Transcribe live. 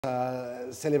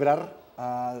Celebrar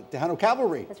Tejano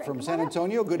Cavalry right. from San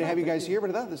Antonio. Good to have you guys here,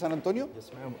 ¿verdad? De San Antonio. Yes,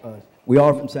 ma'am. We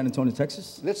are from San Antonio,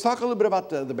 Texas. Let's talk a little bit about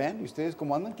the band. ¿Ustedes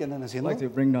cómo andan? ¿Qué andan haciendo? I'd like to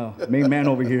bring the main man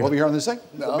over here. Over here on this side?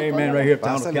 The main man right here,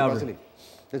 Tejano Cavalry.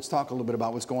 Let's talk a little bit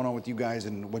about what's going on with you guys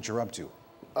and what you're up to.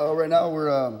 Right now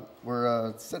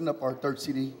we're setting up our third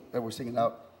CD that we're singing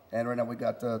out, and right now we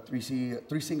got three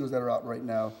singles that are out right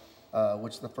now.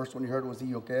 Which the first one you heard was Y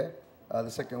Yo Que, the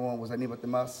second one was Anímate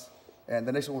Más, and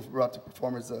the next one we're about to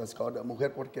perform is called Mujer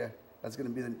Porque. That's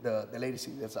going to be the latest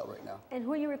CD that's out right now. And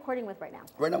who are you recording with right now?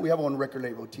 Right now we have one record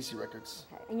label, TC Records.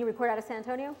 Okay. And you record out of San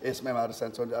Antonio? Yes, ma'am, out of San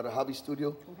Antonio, out of Hobby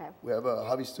Studio. Okay. We have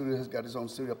Hobby Studio has got his own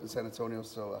studio up in San Antonio,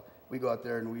 so we go out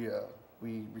there and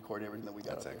we record everything that we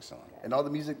got. That's out excellent. There. And all the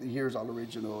music that you hear is all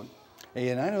original. Hey,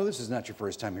 and I know this is not your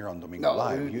first time here on Domingo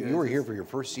Live. You were here for your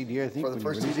first CD, I think. For the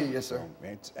first CD, yes, sir.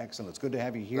 It's excellent. It's good to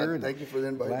have you here. Thank you for the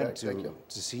invite. Glad Thank you.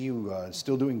 to see you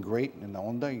still doing great in the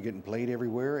Onda. You're getting played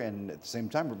everywhere, and at the same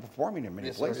time, we're performing in many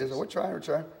places. Yes, sir. We're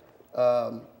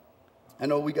trying. I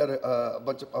know we got a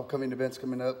bunch of upcoming events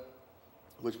coming up,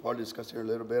 which we'll probably discuss here in a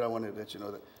little bit. I wanted to let you know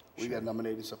that we got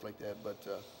nominated and stuff like that. But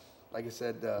like I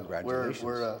said,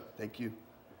 we're thank you.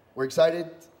 We're excited.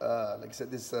 Like I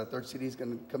said, this third CD is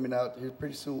going to be coming out here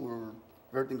pretty soon.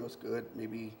 If everything goes good,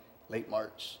 maybe late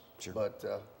March. Sure. But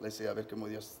let's see, a ver cómo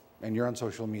Dios. And you're on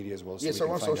social media as well. So yes, sir.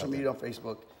 We're on social media on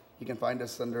Facebook. You can find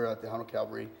us under Tejano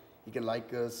Cavalry. You can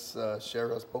like us,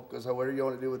 share us, poke us, whatever you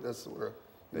want to do with us. We're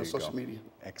social media.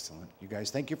 Excellent. You guys,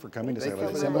 thank you for coming to Thank you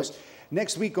very Agradecemos. much.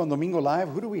 Next week on Domingo Live,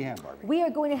 who do we have, Barbi? We are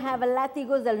going to have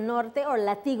Látigos del Norte or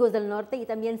Latigos del Norte y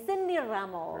también Cindy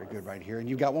Ramos. Very good right here. And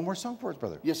you got one more song for us,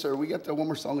 brother? Yes, sir. We got one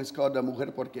more song. It's called Mujer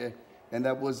Porque, and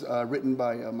that was written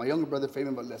by my younger brother,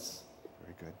 Fabian Valdez.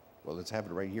 Very good. Well, let's have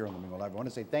it right here on Domingo Live. I want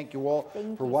to say thank you all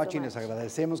for you watching. so Les much.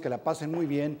 agradecemos, que la pasen muy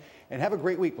bien, and have a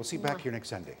great week. We'll see you back here next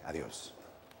Sunday. Adios.